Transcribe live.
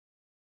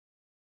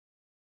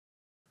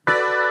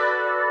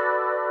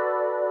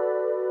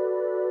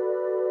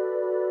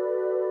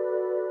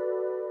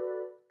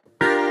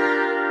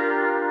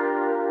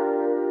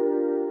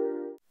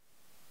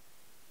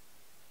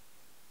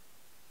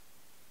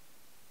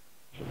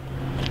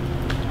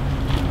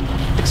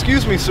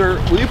Excuse me, sir.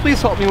 Will you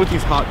please help me with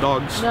these hot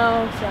dogs?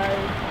 No, sorry.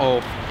 Oh,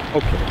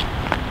 okay.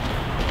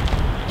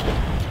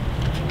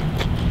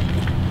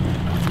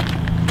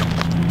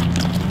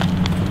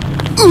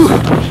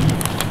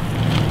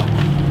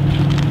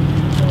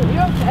 Are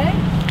you okay?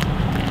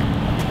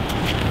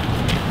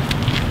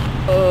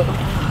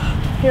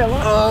 Here,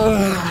 look.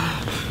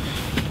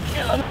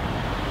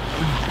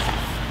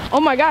 Oh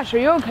my gosh, are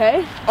you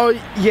okay? Oh,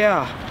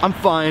 yeah, I'm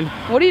fine.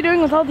 What are you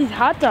doing with all these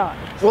hot dogs?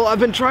 Well,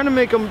 I've been trying to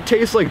make them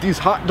taste like these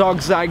hot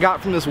dogs that I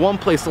got from this one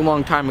place a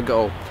long time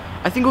ago.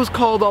 I think it was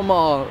called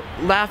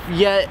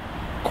Lafayette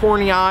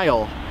Coney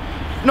Island.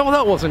 No,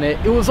 that wasn't it.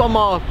 It was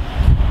Lafayette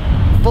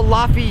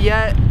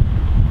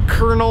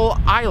Coney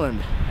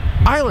Island.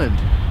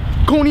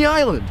 Coney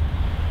Island.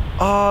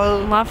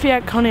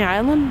 Lafayette Coney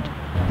Island?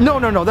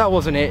 No, that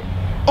wasn't it.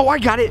 Oh, I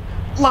got it.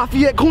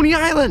 Lafayette Coney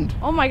Island.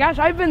 Oh my gosh,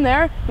 I've been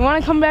there. You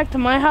want to come back to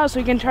my house so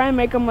we can try and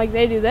make them like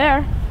they do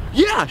there?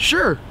 Yeah,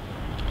 sure.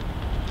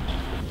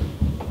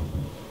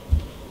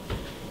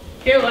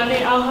 Here,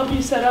 Lennie, I'll help you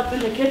set up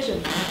in the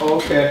kitchen. Oh,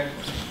 okay.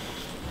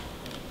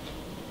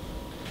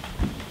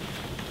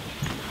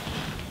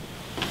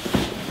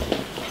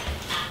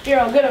 Here,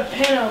 I'll get a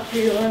pan out for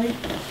you, Lennie.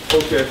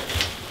 Okay.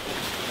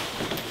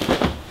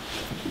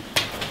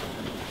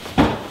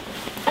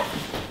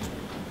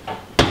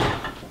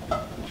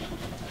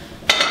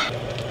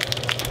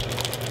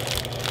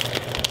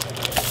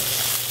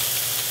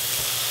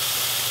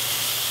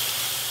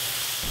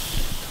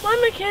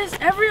 Telemachus,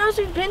 every house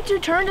we've been to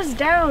turned us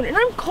down, and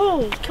I'm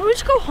cold. Can we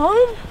just go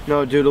home?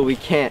 No, Doodle, we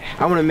can't.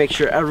 I want to make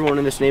sure everyone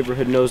in this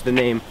neighborhood knows the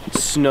name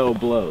Snow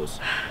Blows.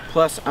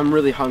 Plus, I'm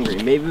really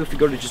hungry. Maybe if we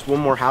go to just one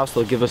more house,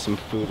 they'll give us some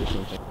food or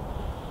something.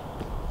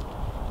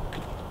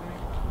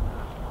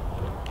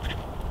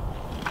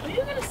 Are you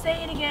gonna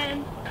say it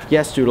again?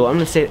 Yes, Doodle, I'm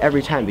going to say it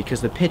every time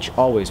because the pitch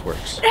always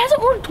works. It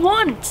hasn't worked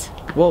once.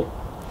 Well,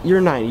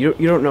 you're 9. You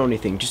don't know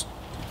anything. Just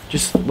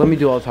let me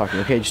do all the talking,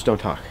 okay? Just don't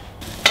talk.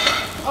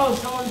 Oh,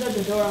 someone's at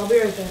the door. I'll be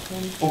right back,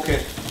 Lennie.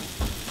 Okay.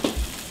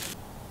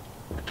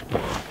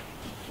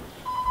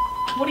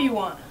 What do you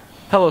want?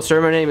 Hello, sir.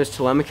 My name is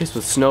Telemachus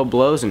with Snow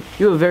Blows, and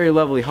you have a very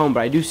lovely home,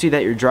 but I do see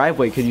that your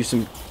driveway could use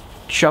some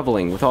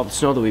shoveling with all the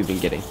snow that we've been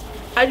getting.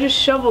 I just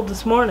shoveled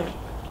this morning.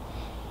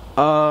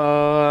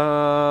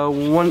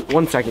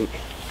 One second.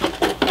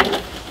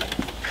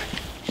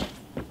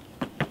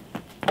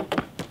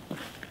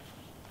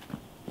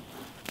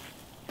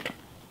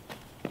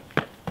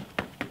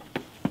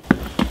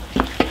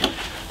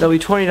 That'll be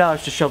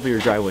 $20 to shovel your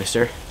driveway,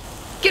 sir.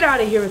 Get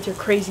out of here with your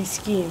crazy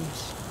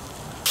schemes.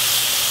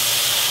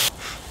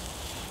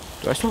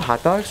 Do I smell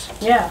hot dogs?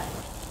 Yeah.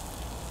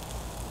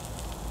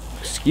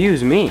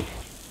 Excuse me.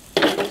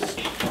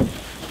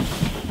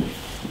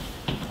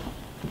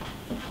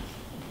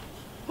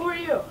 Who are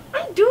you?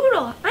 I'm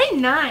Doodle.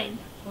 I'm 9.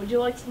 Would you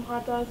like some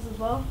hot dogs as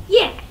well?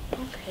 Yeah.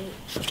 Okay.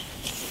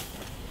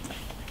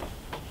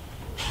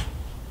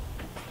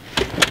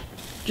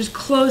 Just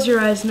close your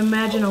eyes and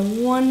imagine a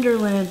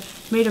wonderland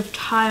made of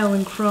tile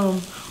and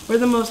chrome, where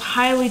the most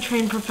highly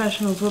trained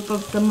professionals whip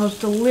up the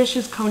most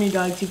delicious coney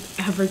dogs you've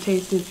ever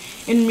tasted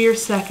in mere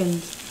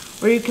seconds,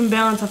 where you can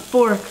balance a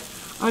fork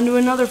onto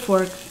another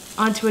fork,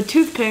 onto a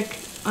toothpick,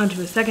 onto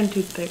a second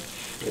toothpick.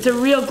 It's a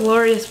real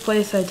glorious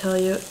place, I tell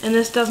you, and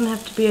this doesn't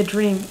have to be a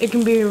dream. It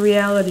can be a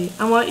reality.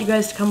 I want you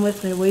guys to come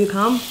with me. Will you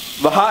come?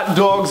 The hot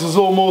dogs is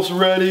almost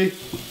ready.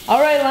 All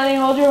right, Lennie,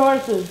 hold your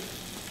horses.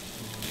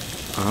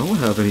 I don't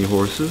have any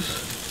horses.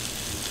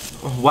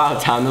 Wow,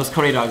 Tom, those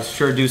coney dogs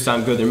sure do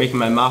sound good. They're making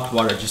my mouth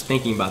water just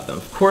thinking about them.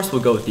 Of course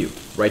we'll go with you.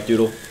 Right,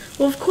 Doodle?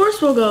 Well, of course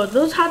we'll go.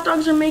 Those hot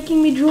dogs are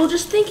making me drool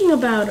just thinking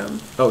about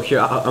them. Oh, here,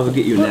 I'll go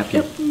get you a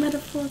napkin.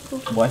 Metaphorical.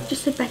 What?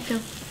 Just sit back down.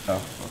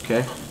 Oh,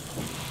 okay.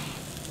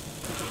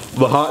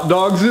 The hot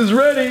dogs is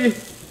ready.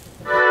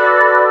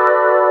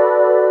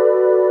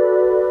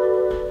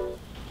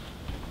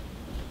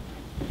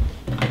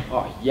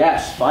 Oh,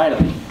 yes,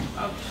 finally.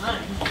 About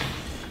time.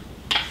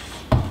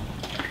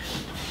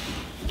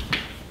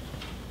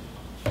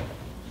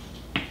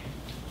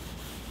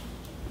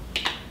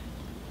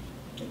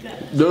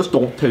 This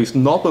don't taste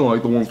nothing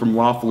like the one from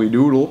Lafayette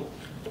Doodle.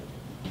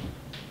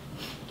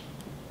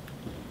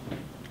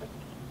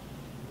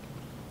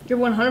 You're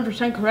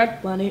 100%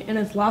 correct, Lennie, and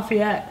it's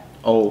Lafayette.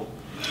 Oh.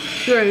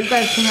 Sure, you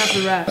guys can have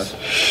the rest.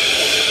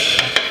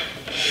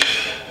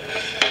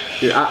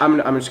 Here,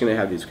 I'm just gonna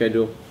have these, okay,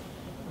 Doodle?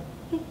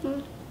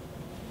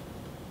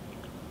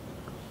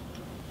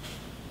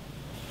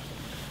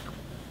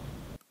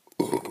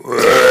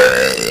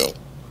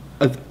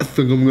 I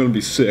think I'm gonna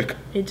be sick.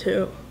 Me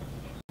too.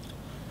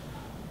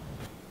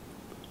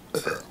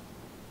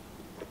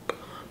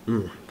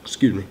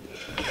 Excuse me.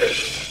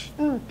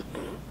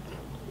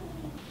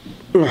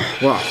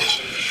 Wow.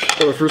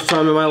 For the first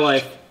time in my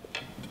life,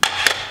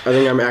 I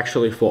think I'm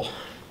actually full.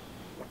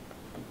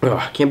 Ugh,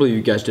 I can't believe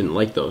you guys didn't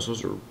like those.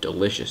 Those are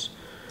delicious.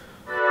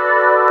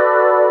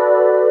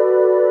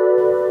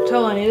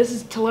 Tell Lennie, this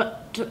is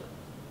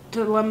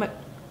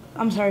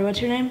I'm sorry, what's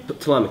your name?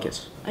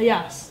 Telemachus.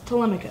 Yes,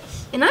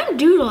 Telemachus. And I'm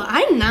Doodle.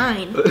 I'm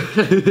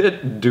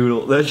 9.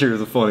 Doodle, that sure is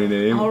a funny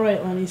name. All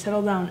right, Lennie,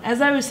 settle down.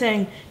 As I was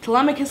saying,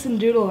 Telemachus and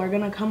Doodle are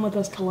going to come with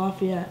us to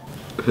Lafayette.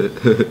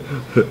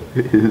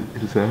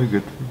 Is that a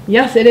good thing?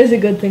 Yes, it is a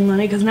good thing,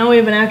 Lennie, because now we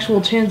have an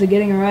actual chance of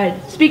getting a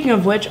ride. Speaking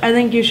of which, I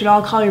think you should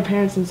all call your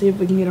parents and see if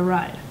we can get a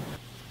ride.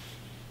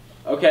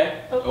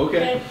 Okay.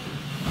 Okay.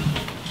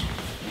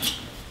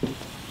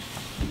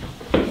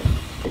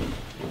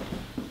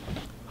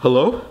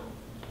 Hello?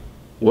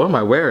 What am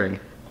I wearing?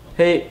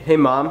 Hey,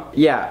 Mom.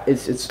 Yeah,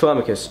 it's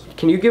Telemachus.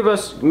 Can you give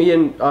me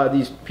and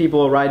these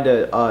people a ride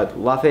to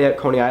Lafayette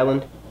Coney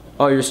Island?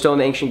 Oh, you're still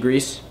in ancient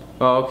Greece?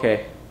 Oh,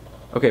 okay.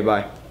 Okay,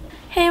 bye.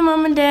 Hey,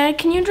 Mom and Dad,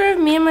 can you drive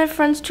me and my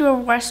friends to a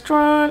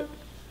restaurant?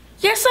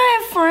 Yes, I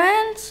have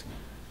friends.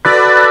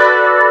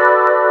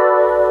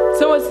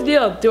 So what's the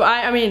deal?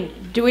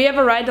 Do we have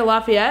a ride to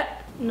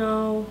Lafayette?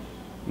 No.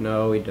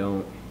 No, we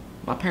don't.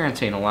 My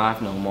parents ain't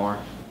alive no more.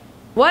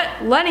 What?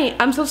 Lennie,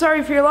 I'm so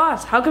sorry for your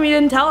loss. How come you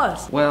didn't tell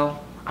us? Well,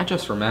 I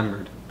just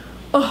remembered.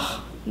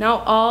 Ugh,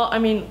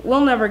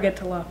 we'll never get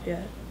to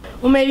Lafayette.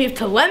 Well, maybe if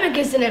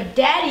Telemachus didn't have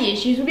daddy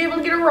issues, we'd be able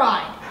to get a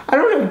ride. I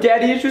don't have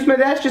daddy issues. My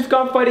dad's just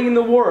gone fighting in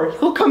the war.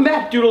 He'll come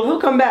back, Doodle. He'll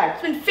come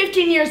back. It's been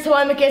 15 years,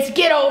 Telemachus.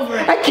 Get over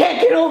it. I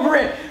can't get over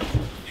it.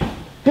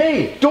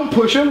 Hey, don't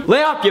push him.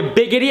 Lay off, you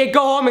big idiot.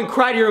 Go home and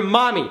cry to your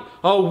mommy.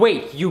 Oh,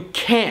 wait, you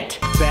can't.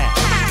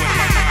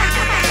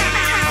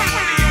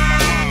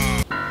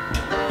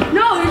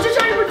 No, you're just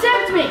trying to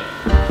protect me.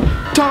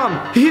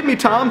 Tom, he hit me,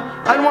 Tom.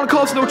 I don't want to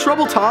cause no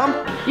trouble, Tom.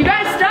 You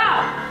guys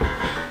stop!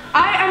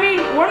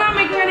 We're not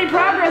making any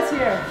progress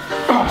here.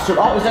 Oh, so it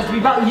always has to be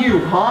about you,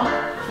 huh?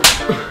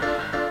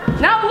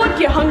 Now look,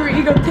 you hungry,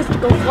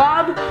 egotistical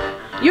slob.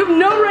 You have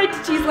no right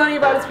to tease Lennie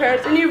about his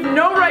parents, and you have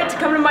no right to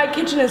come to my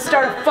kitchen and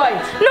start a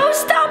fight. No,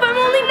 stop, I'm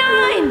only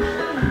 9.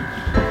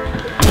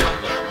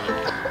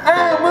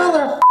 Ah,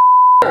 mother.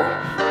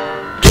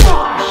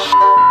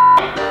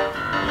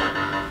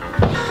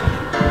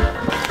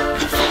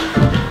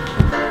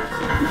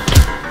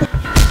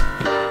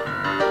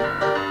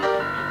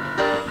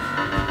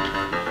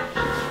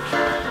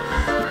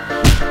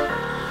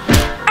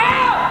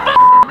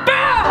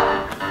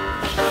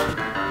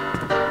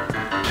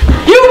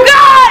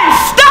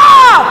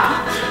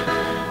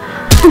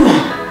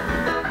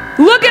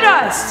 Look at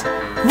us!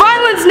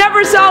 Violence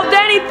never solved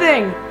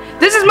anything!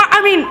 This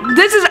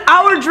is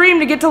our dream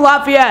to get to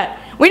Lafayette.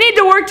 We need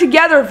to work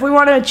together if we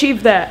want to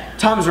achieve that.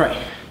 Tom's right.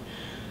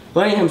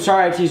 Lennie, I'm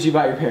sorry I teased you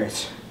about your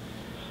parents.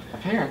 My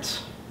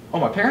parents? Oh,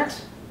 my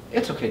parents?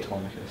 It's okay,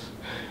 Telemachus.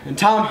 And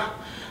Tom,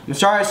 I'm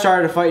sorry I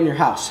started a fight in your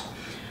house.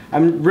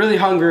 I'm really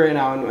hungry right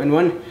now, and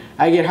when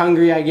I get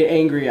hungry, I get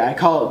angry. I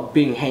call it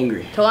being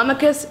hangry.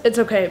 Telemachus, it's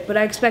okay, but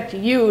I expect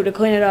you to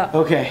clean it up.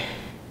 Okay.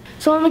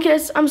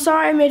 Telemachus, I'm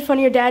sorry I made fun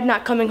of your dad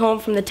not coming home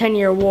from the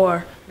 10-year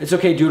war. It's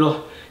okay,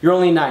 Doodle. You're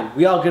only 9.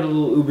 We all get a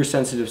little uber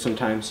sensitive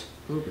sometimes.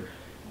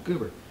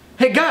 Goober.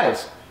 Hey,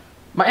 guys!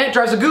 My aunt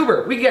drives a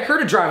goober. We can get her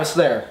to drive us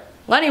there.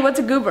 Lennie, what's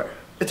a goober?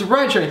 It's a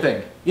ride-sharing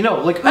thing. You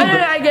know, like Uber.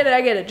 I get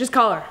it. Just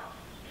call her.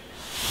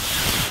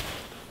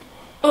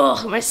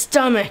 Ugh, my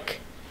stomach.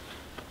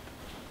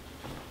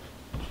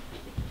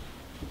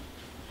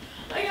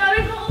 I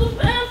gotta go to the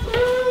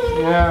bathroom.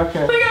 Yeah,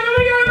 okay.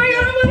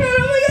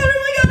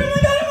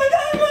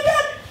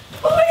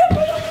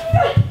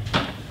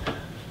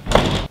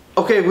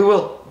 Okay, we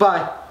will.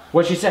 Bye.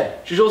 What'd she say?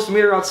 She told us to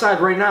meet her outside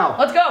right now.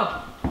 Let's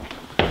go.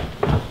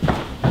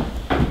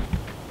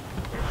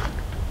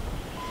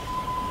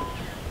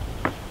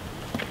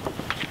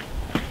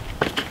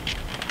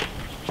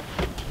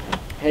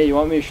 Hey, you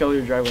want me to show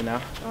your driveway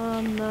now?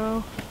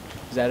 No.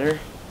 Is that her?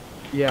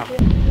 Yeah.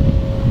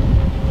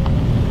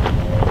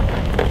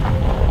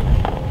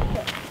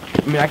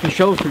 I mean, I can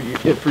show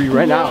it for you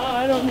right now. No,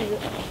 I don't need it.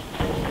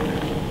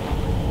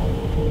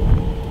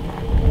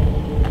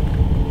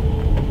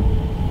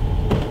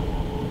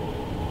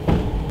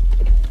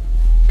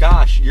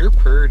 Gosh, you're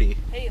pretty.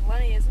 Hey,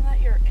 Lennie, isn't that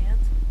your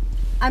aunt?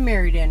 I'm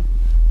married in.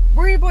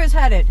 Where are you boys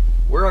headed?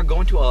 We're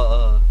going to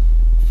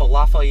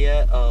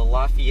Lafayette.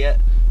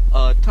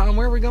 Tom,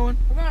 where are we going?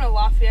 We're going to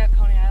Lafayette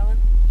Coney Island.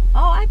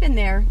 Oh, I've been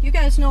there. You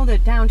guys know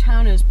that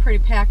downtown is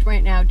pretty packed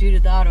right now due to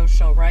the auto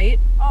show, right?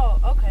 Oh,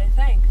 okay,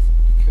 thanks.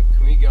 Can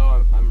we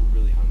go? I'm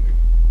really hungry.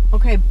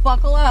 Okay,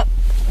 buckle up.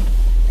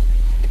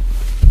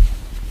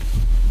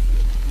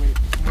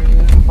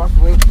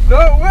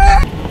 No way!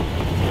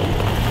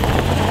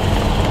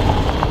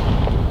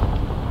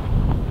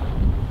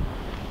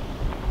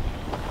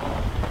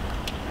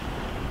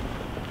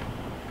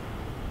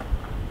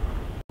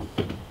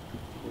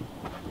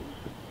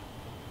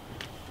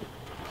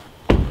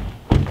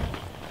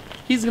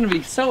 He's gonna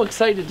be so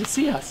excited to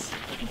see us.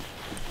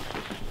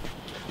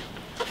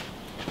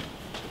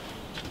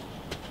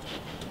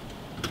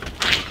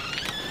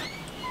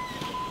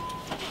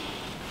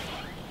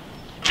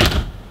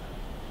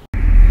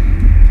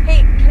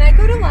 Hey, can I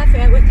go to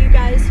Lafayette with you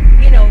guys?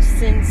 You know,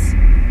 since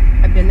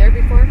I've been there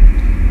before.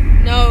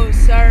 No,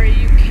 sorry,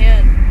 you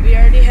can't. We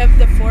already have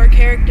the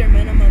 4-character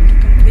minimum to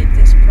complete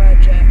this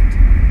project.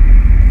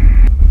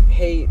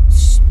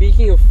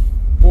 Speaking of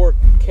 4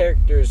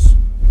 characters,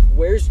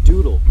 where's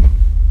Doodle?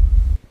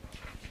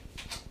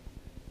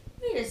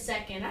 Wait a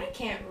second, I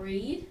can't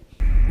read.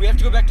 We have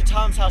to go back to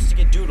Tom's house to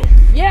get Doodle.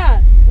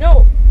 Yeah,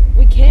 no,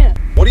 we can't.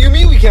 What do you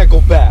mean we can't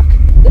go back?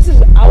 This is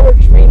our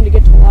dream to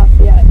get to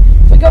Lafayette.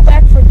 If we go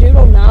back for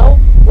Doodle now,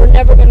 we're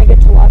never gonna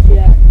get to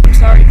Lafayette. I'm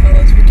sorry,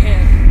 fellas, we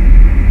can't.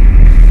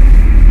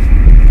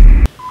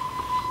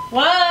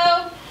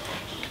 Whoa!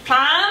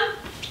 Tom?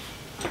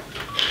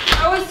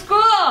 How was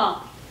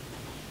school?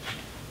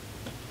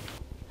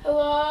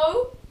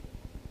 Hello?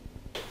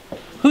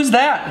 Who's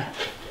that?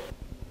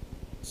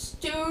 It's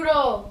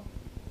Doodle.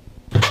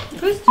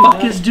 Who's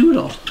Fuck is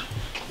Doodle?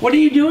 What are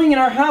you doing in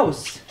our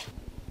house?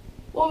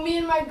 Well, me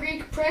and my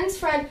Greek prince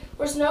friend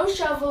were snow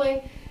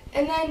shoveling,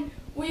 and then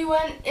we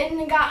went in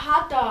and got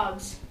hot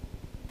dogs.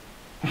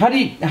 How do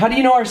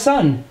you know our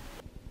son?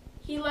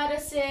 He let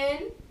us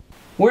in.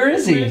 Where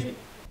is he?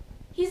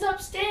 He's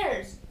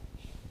upstairs.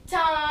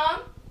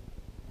 Tom?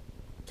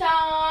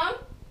 Tom?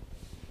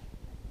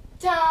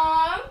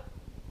 Tom?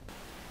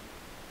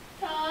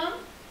 Tom?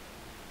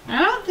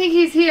 I don't think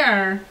he's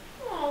here.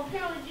 Oh,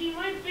 Kelly G,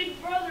 my big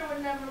brother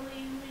would never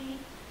leave me.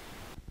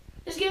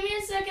 Just give me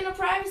a second of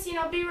privacy and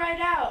I'll be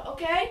right out,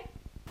 okay?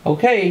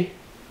 Okay.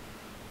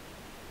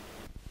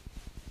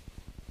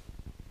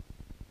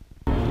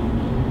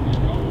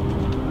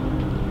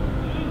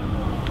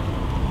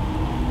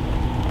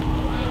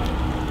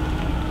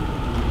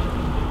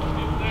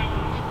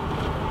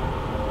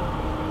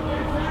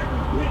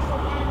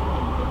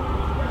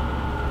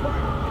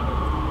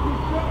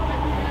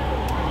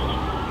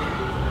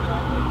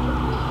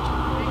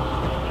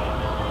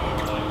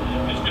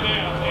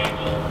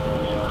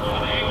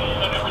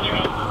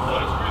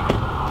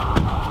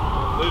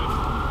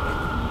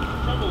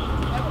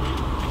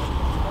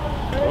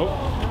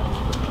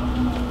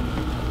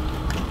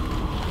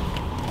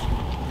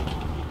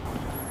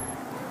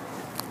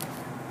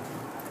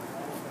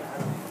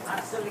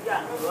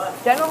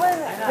 Gentlemen,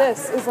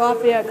 this is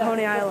Lafayette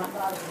Coney Island.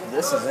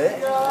 This is it?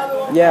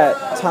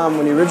 Yeah, Tom,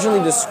 when you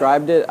originally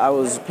described it, I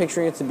was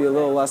picturing it to be a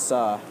little less,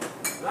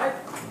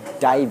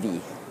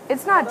 divey.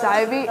 It's not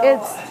divey,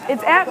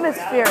 it's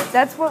atmosphere.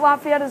 That's what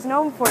Lafayette is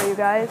known for, you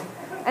guys.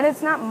 And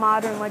it's not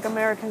modern like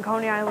American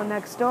Coney Island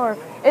next door.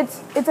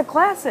 It's a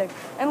classic.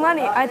 And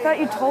Lennie, I thought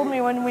you told me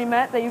when we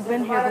met that you've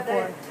been here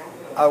before.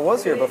 I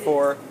was here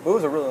before, but it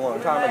was a really long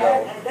time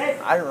ago.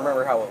 I didn't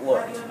remember how it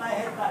looked.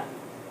 I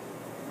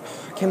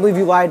can't believe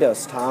you lied to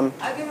us, Tom.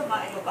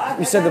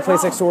 You said the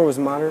place next door was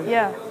modern?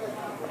 Yeah.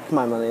 Come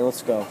on, Lennie,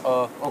 let's go.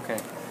 Okay.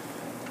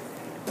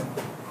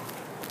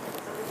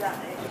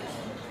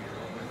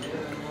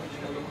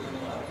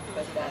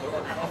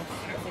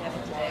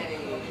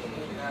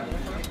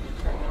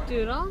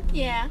 Doodle?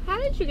 Yeah. How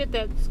did you get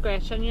that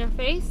scratch on your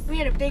face? We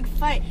had a big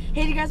fight.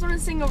 Hey, do you guys want to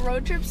sing a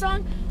road trip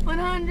song?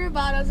 100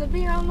 bottles of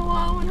beer on the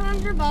wall,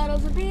 100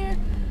 bottles of beer.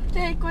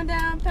 Take one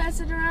down,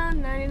 pass it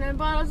around. 99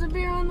 bottles of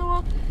beer on the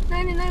wall,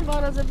 99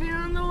 bottles of beer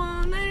on the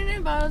wall,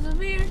 99 bottles of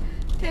beer.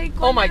 Take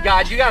one Oh my down.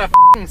 God, you gotta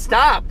f***ing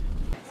stop.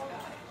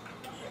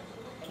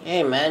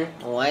 Hey man,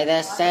 why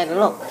that sad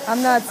look?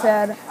 I'm not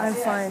sad. I'm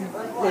fine.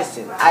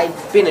 Listen,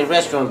 I've been in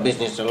restaurant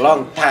business a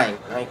long time.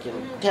 I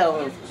can tell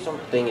when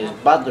something is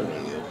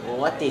bothering you.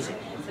 What is it?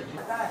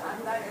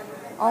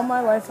 All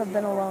my life I've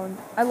been alone.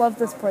 I love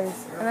this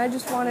place, and I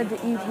just wanted to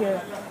eat here.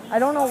 I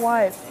don't know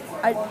why,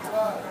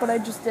 but I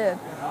just did.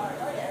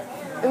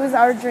 It was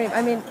our dream.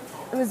 I mean,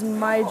 it was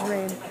my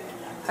dream.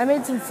 I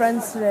made some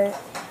friends today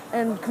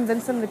and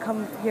convinced them to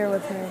come here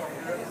with me.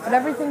 But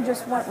everything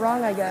just went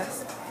wrong, I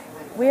guess.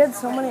 We had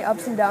so many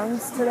ups and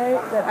downs today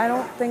that I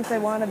don't think they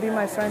want to be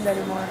my friend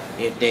anymore.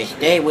 If they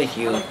stay with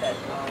you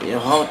the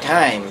whole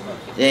time,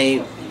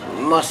 they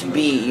must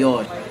be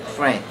your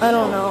friend. I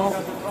don't know.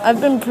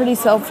 I've been pretty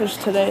selfish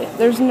today.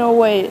 There's no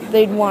way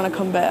they'd want to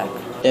come back.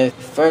 The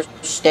first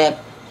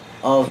step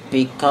of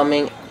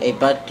becoming a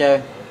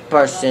better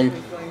person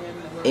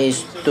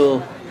is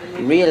to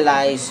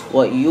realize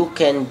what you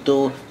can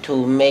do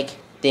to make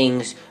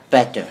things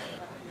better.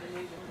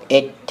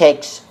 It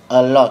takes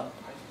a lot.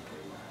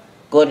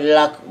 Good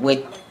luck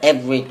with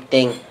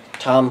everything,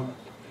 Tom.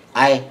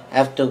 I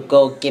have to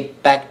go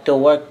get back to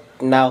work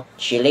now.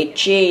 Chili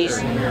cheese.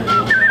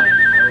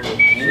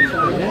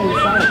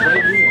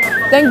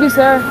 Thank you,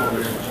 sir.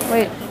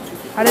 Wait,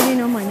 how did he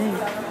know my name?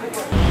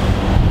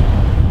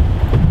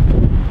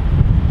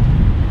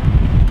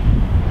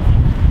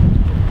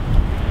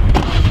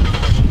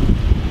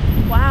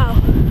 Wow.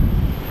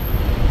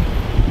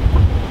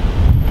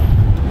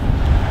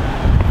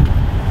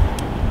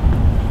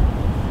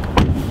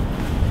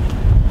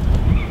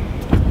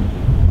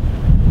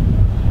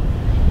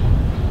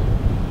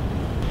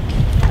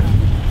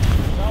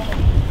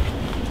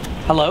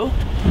 Hello?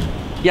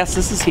 Yes,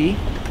 this is he.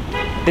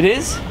 It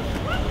is?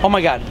 Oh my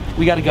God,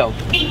 we gotta go.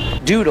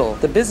 Doodle,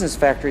 the business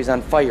factory's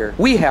on fire.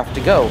 We have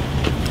to go.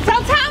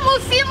 Tell Tom we'll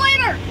see him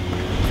later!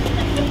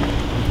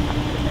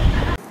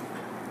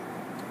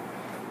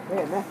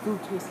 Man, that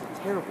food tasted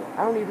terrible.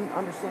 I don't even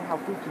understand how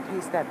food can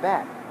taste that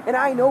bad. And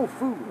I know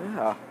food.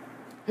 Yeah.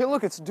 Hey,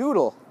 look, it's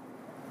Doodle.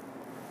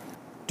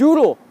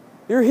 Doodle,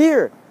 you're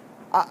here.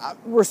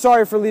 We're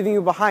sorry for leaving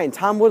you behind.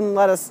 Tom wouldn't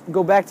let us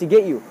go back to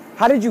get you.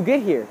 How did you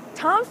get here?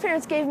 Tom's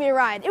parents gave me a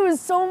ride. It was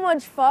so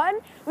much fun.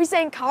 We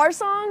sang car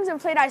songs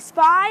and played I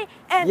Spy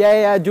and...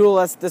 Yeah, Doodle,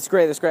 that's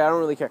great, I don't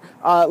really care.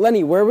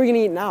 Lennie, where are we gonna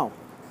eat now?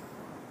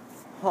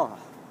 Huh.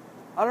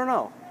 I don't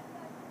know.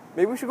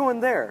 Maybe we should go in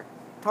there.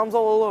 Tom's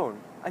all alone.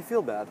 I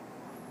feel bad.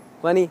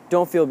 Lennie,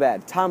 don't feel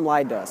bad. Tom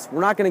lied to us.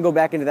 We're not gonna go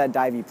back into that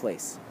divey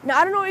place. Now,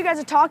 I don't know what you guys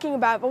are talking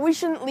about, but we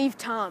shouldn't leave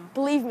Tom.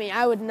 Believe me,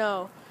 I would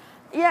know.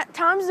 Yeah,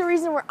 Tom's the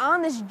reason we're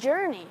on this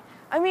journey.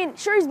 I mean,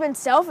 sure, he's been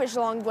selfish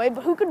along the way,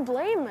 but who could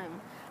blame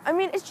him? I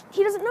mean,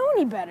 he doesn't know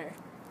any better.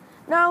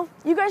 No,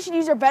 you guys should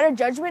use your better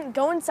judgment,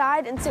 go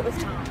inside, and sit with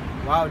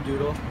Tom. Wow,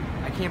 Doodle.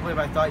 I can't believe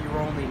I thought you were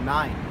only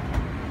 9.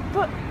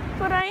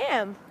 But I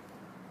am.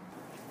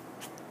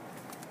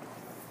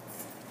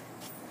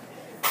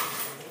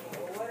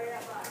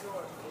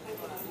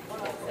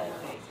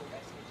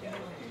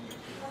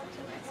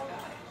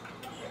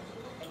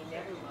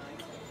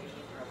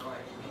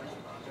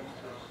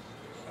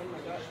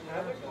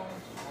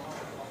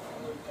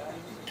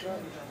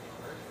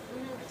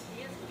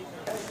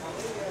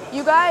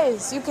 You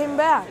guys, you came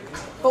back.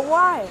 But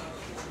why?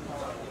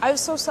 I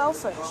was so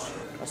selfish.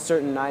 A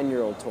certain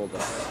 9-year-old told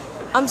us.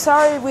 I'm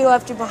sorry we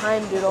left you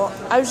behind, Doodle.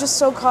 I was just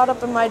so caught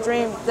up in my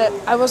dream that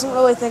I wasn't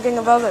really thinking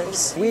of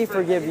others. We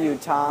forgive you,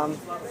 Tom.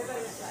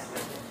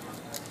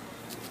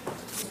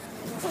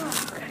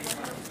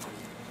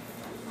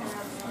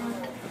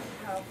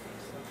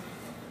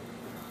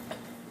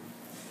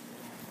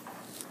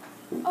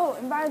 Oh,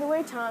 and by the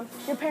way, Tom,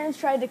 your parents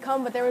tried to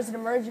come, but there was an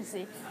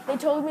emergency. They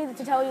told me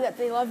to tell you that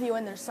they love you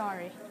and they're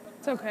sorry.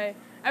 It's okay.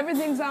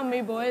 Everything's on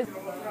me, boys.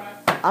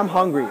 I'm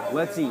hungry.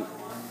 Let's eat.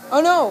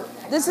 Oh no,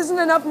 this isn't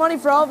enough money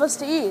for all of us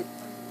to eat.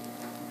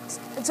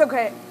 It's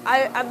okay.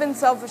 I've been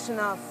selfish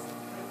enough.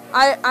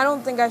 I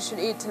don't think I should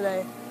eat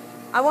today.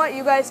 I want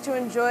you guys to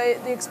enjoy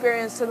the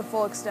experience to the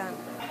full extent.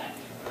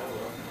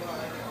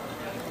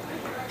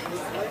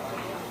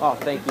 Oh,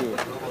 thank you.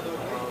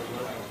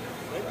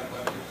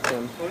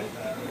 Tim.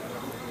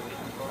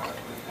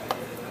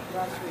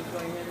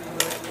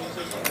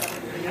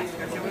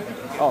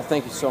 Oh,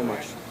 thank you so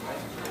much.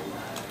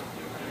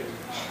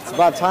 It's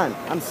about time.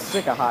 I'm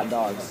sick of hot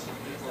dogs.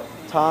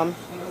 Tom,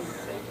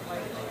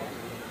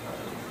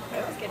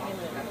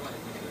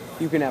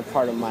 you can have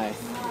part of my...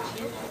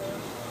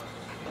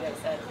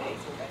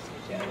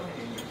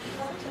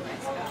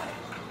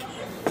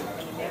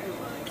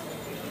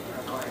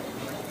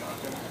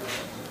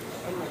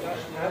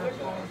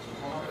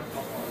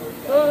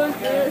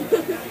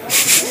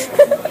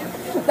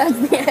 That's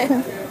the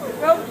end.